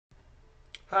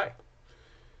Hi,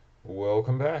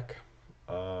 welcome back.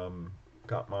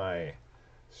 Got my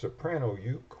soprano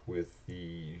uke with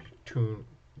the tune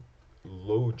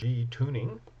low G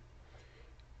tuning,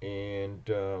 and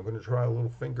I'm going to try a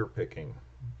little finger picking.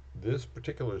 This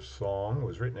particular song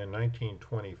was written in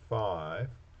 1925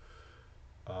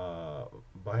 uh,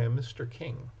 by a Mr.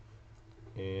 King,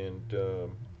 and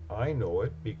I know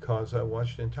it because I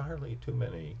watched entirely too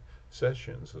many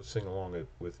sessions of Sing Along It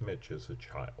with Mitch as a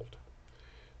child.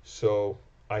 So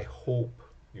I hope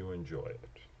you enjoy it.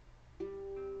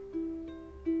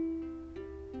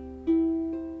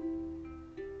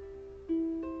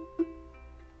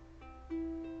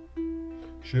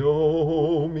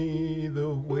 Show me the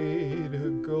way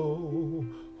to go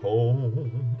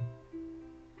home.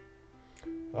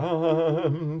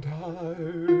 I'm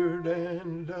tired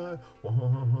and I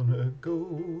wanna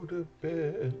go to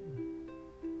bed.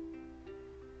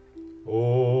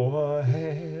 Oh, I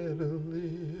had a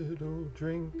little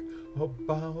drink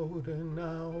about an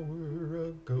hour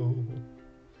ago,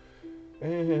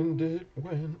 and it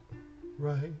went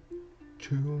right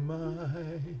to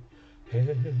my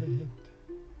head.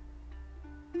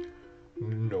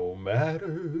 No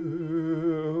matter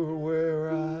where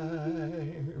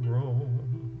I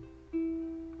roam,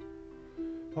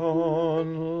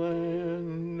 on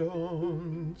land,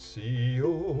 on sea,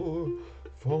 or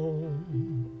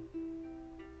foam,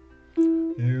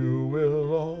 you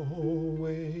will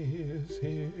always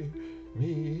hear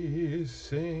me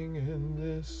singing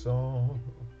this song.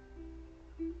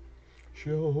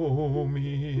 Show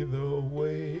me the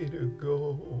way to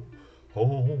go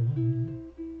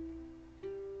home.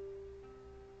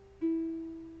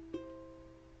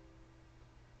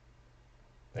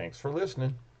 Thanks for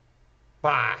listening.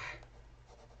 Bye.